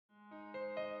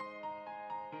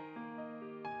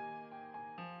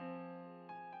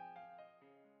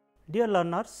Dear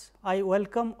learners, I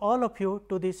welcome all of you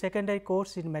to the secondary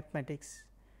course in mathematics.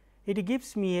 It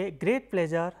gives me a great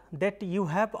pleasure that you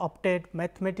have opted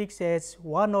mathematics as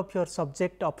one of your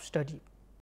subject of study.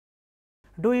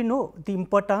 Do you know the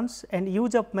importance and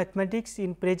use of mathematics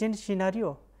in present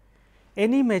scenario?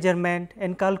 Any measurement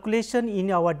and calculation in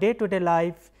our day-to-day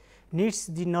life needs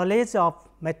the knowledge of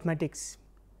mathematics.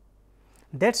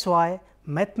 That is why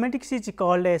mathematics is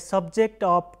called a subject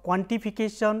of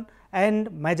quantification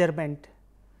and measurement.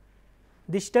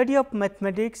 The study of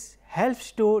mathematics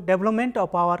helps to development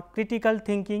of our critical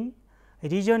thinking,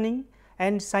 reasoning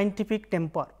and scientific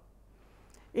temper.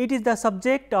 It is the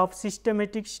subject of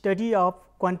systematic study of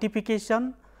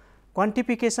quantification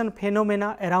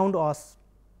phenomena around us.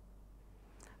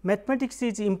 Mathematics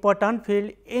is important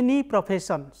field any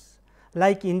professions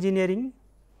like engineering.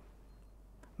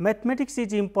 Mathematics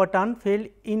is important field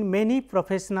in many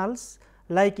professionals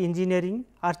like engineering,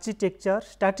 architecture,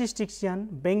 statistician,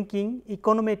 banking,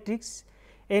 econometrics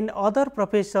and other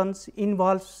professions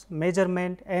involves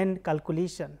measurement and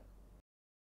calculation.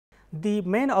 The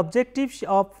main objectives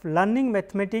of learning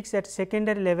mathematics at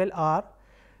secondary level are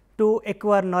to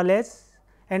acquire knowledge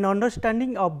and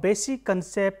understanding of basic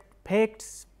concept,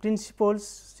 facts, principles,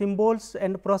 symbols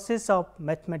and process of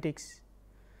mathematics,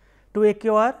 to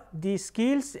acquire the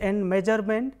skills and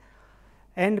measurement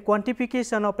and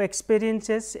quantification of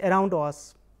experiences around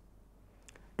us,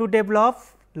 to develop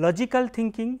logical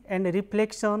thinking and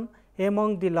reflection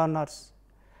among the learners,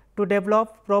 to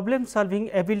develop problem solving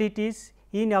abilities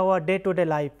in our day-to-day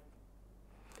life.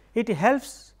 It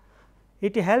helps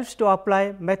to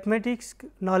apply mathematics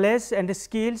knowledge and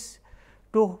skills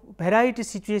to variety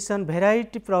situation,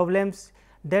 variety problems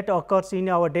that occurs in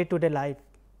our day-to-day life,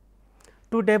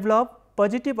 to develop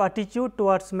positive attitude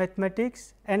towards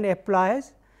mathematics and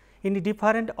applies in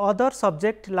different other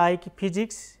subjects like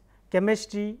physics,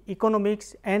 chemistry,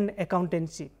 economics and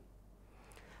accountancy.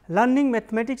 Learning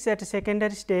mathematics at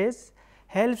secondary stage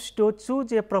helps to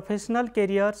choose a professional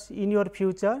careers in your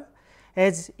future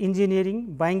as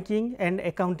engineering, banking and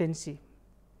accountancy.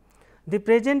 The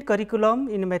present curriculum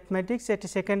in mathematics at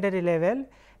secondary level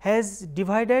has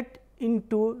divided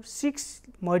into 6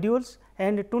 modules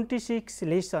and 26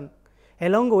 lessons.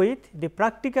 Along with the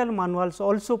practical manuals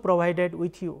also provided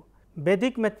with you.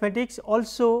 Vedic mathematics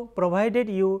also provided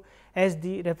you as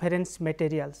the reference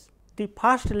materials. The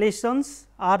first lessons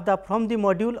are from the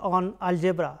module on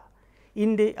algebra.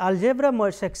 In the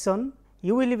algebra section,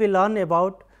 you will be learn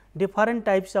about different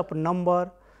types of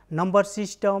number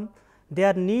system,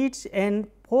 their needs and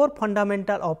 4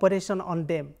 fundamental operation on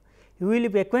them. You will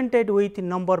be acquainted with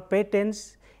number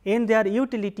patterns and their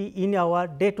utility in our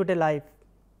day-to-day life.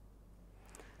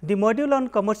 The module on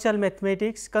commercial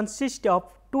mathematics consists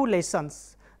of 2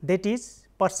 lessons, that is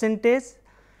percentage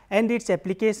and its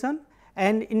application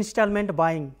and installment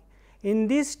buying. In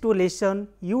these 2 lessons,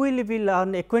 you will be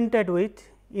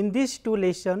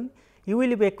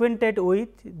acquainted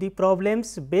with the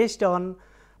problems based on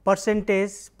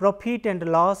percentage, profit and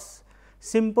loss,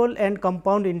 simple and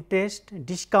compound interest,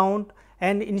 discount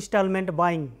and installment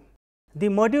buying. The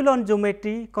module on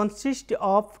geometry consists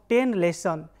of 10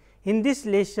 lessons. In this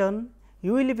lesson,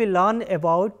 you will be learn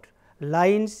about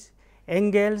lines,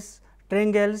 angles,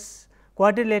 triangles,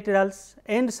 quadrilaterals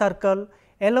and circle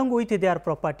along with their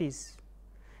properties.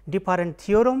 Different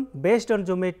theorem based on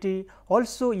geometry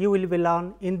also you will be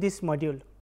learn in this module.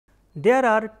 There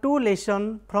are 2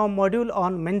 lessons from module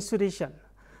on mensuration,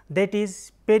 that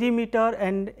is perimeter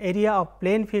and area of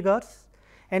plane figures,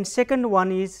 and second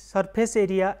one is surface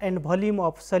area and volume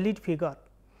of solid figure.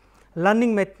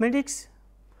 Learning mathematics,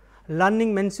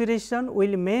 learning mensuration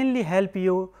will mainly help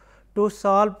you to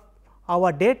solve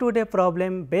our day-to-day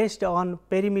problem based on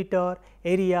perimeter,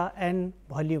 area and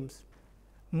volumes.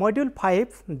 Module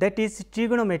 5, that is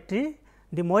trigonometry.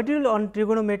 The module on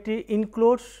trigonometry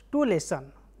includes 2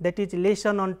 lessons, that is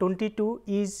lesson on 22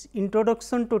 is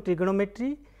introduction to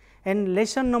trigonometry and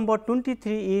lesson number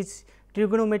 23 is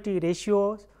trigonometry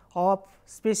ratio of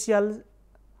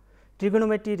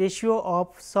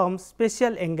some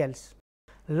special angles.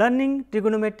 Learning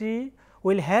trigonometry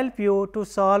will help you to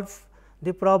solve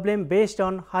the problem based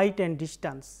on height and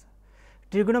distance.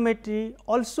 Trigonometry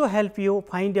also help you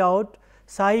find out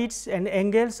sides and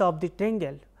angles of the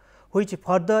triangle, which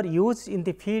further used in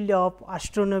the field of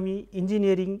astronomy,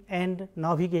 engineering and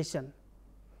navigation.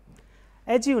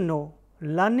 As you know,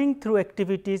 learning through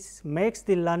activities makes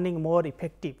the learning more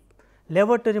effective.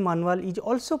 Laboratory manual is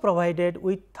also provided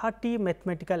with 30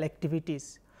 mathematical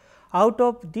activities. Out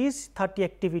of these 30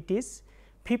 activities,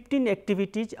 15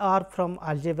 activities are from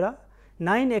algebra,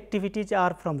 9 activities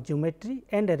are from geometry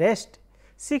and rest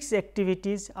 6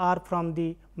 activities are from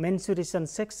the mensuration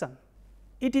section.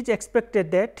 It is expected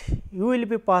that you will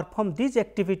be perform these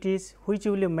activities which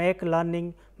will make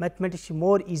learning mathematics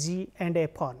more easy and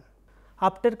fun.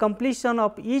 After completion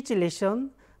of each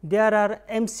lesson, there are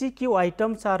MCQ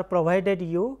items are provided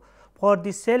you for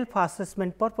the self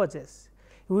assessment purposes.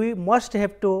 We must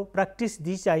have to practice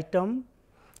this item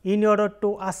in order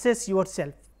to assess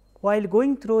yourself. While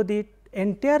going through the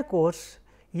entire course,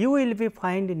 you will be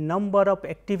find number of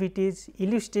activities,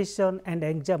 illustration and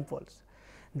examples.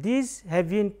 These have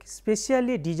been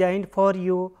specially designed for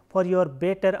you for your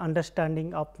better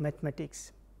understanding of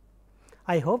mathematics.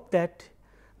 I hope that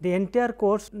the entire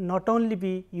course not only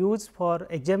be used for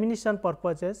examination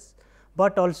purposes,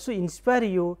 but also inspire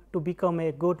you to become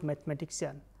a good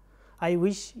mathematician. I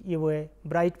wish you a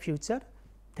bright future.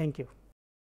 Thank you.